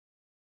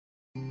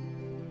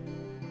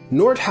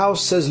Nordhaus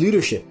says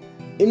leadership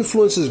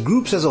influences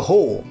groups as a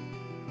whole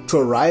to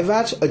arrive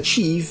at,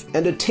 achieve,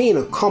 and attain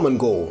a common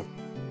goal.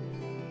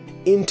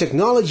 In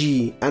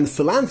technology and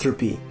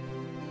philanthropy,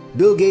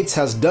 Bill Gates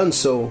has done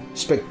so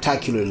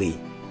spectacularly.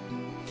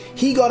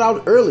 He got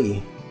out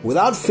early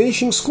without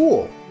finishing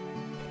school,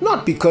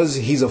 not because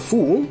he's a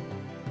fool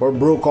or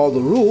broke all the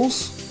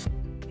rules.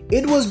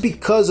 It was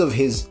because of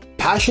his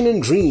passion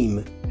and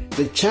dream,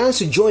 the chance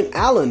to join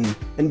Allen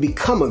and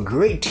become a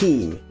great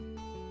team.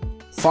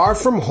 Far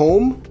from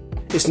home,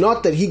 it's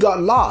not that he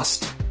got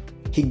lost.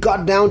 He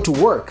got down to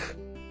work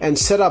and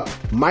set up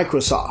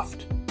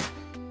Microsoft.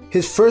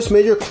 His first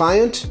major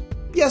client,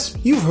 yes,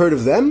 you've heard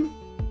of them.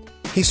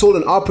 He sold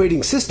an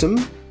operating system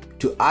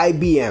to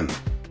IBM.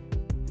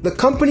 The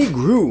company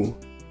grew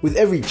with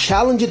every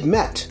challenge it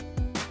met,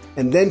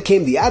 and then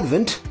came the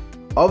advent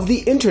of the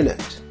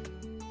internet.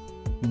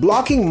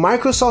 Blocking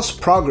Microsoft's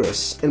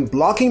progress and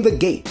blocking the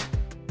gate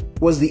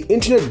was the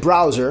internet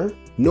browser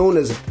known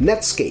as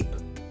Netscape.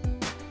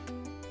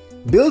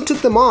 Bill took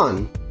them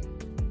on,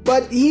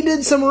 but he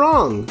did some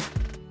wrong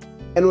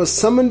and was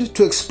summoned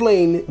to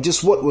explain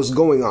just what was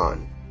going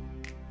on.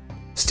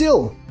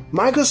 Still,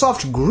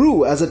 Microsoft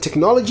grew as a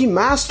technology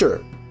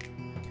master.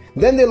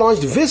 Then they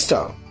launched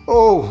Vista.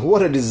 Oh,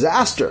 what a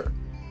disaster!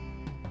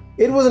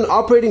 It was an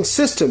operating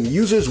system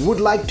users would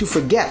like to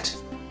forget.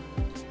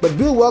 But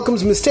Bill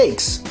welcomes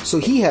mistakes, so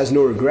he has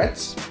no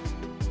regrets.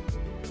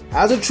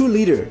 As a true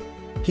leader,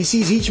 he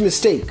sees each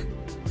mistake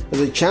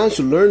as a chance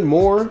to learn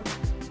more,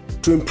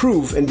 to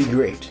improve and be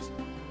great.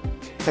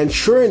 And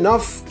sure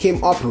enough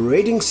came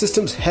operating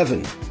systems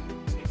heaven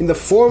in the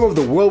form of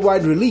the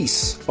worldwide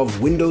release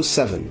of Windows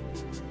 7.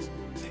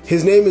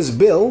 His name is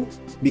Bill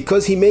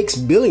because he makes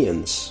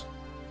billions.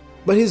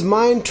 But his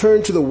mind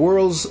turned to the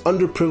world's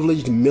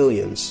underprivileged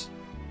millions.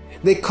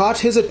 They caught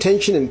his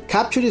attention and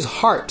captured his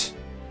heart.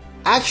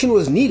 Action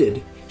was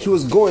needed. He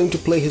was going to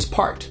play his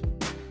part.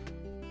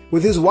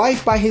 With his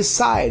wife by his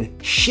side,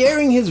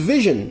 sharing his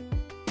vision,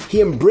 he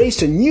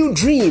embraced a new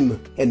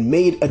dream and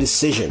made a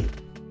decision.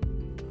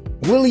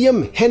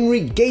 William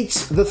Henry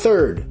Gates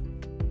III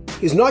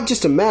is not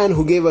just a man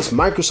who gave us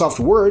Microsoft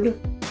Word,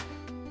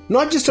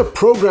 not just a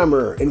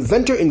programmer,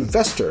 inventor,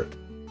 investor,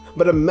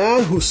 but a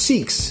man who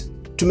seeks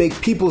to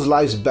make people's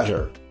lives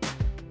better.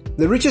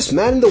 The richest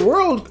man in the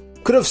world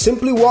could have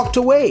simply walked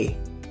away,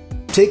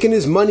 taken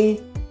his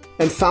money,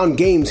 and found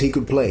games he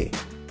could play.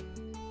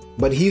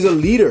 But he's a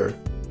leader,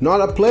 not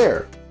a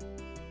player,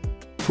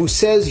 who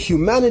says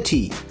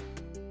humanity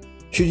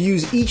should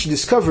use each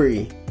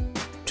discovery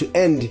to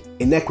end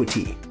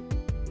inequity.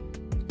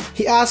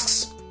 He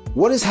asks,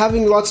 what is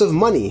having lots of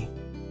money?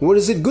 What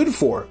is it good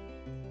for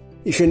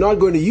if you're not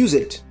going to use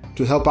it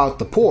to help out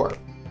the poor?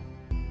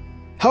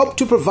 Help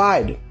to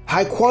provide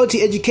high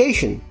quality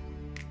education,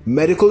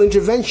 medical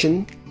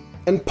intervention,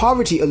 and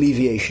poverty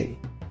alleviation.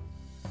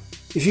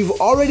 If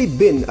you've already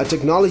been a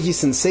technology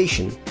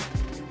sensation,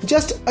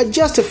 just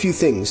adjust a few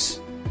things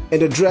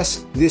and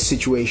address this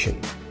situation.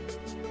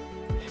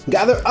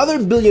 Gather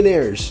other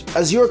billionaires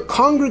as your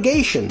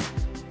congregation.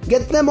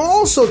 Get them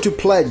also to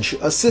pledge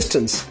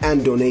assistance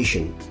and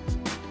donation.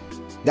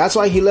 That's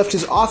why he left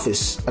his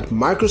office at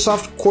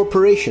Microsoft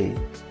Corporation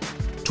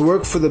to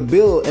work for the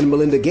Bill and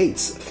Melinda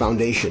Gates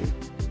Foundation.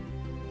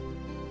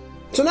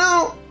 So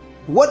now,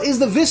 what is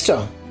the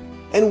Vista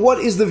and what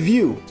is the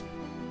View?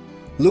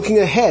 Looking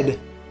ahead,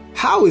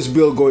 how is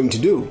Bill going to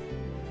do?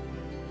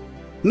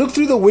 Look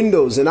through the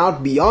windows and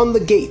out beyond the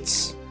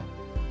gates.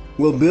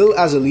 Will Bill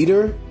as a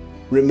leader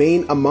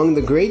remain among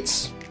the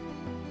greats?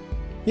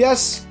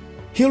 Yes,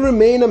 he'll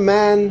remain a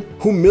man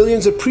whom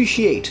millions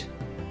appreciate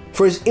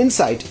for his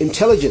insight,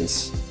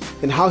 intelligence,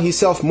 and how he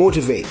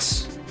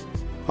self-motivates.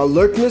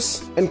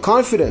 Alertness and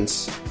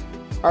confidence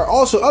are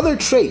also other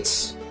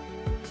traits,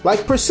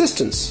 like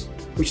persistence,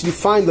 which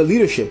define the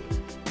leadership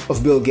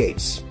of Bill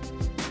Gates.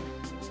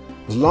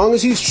 As long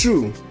as he's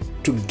true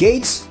to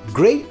Gates'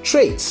 great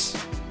traits,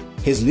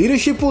 his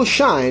leadership will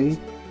shine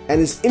and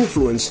his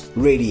influence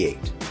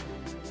radiate.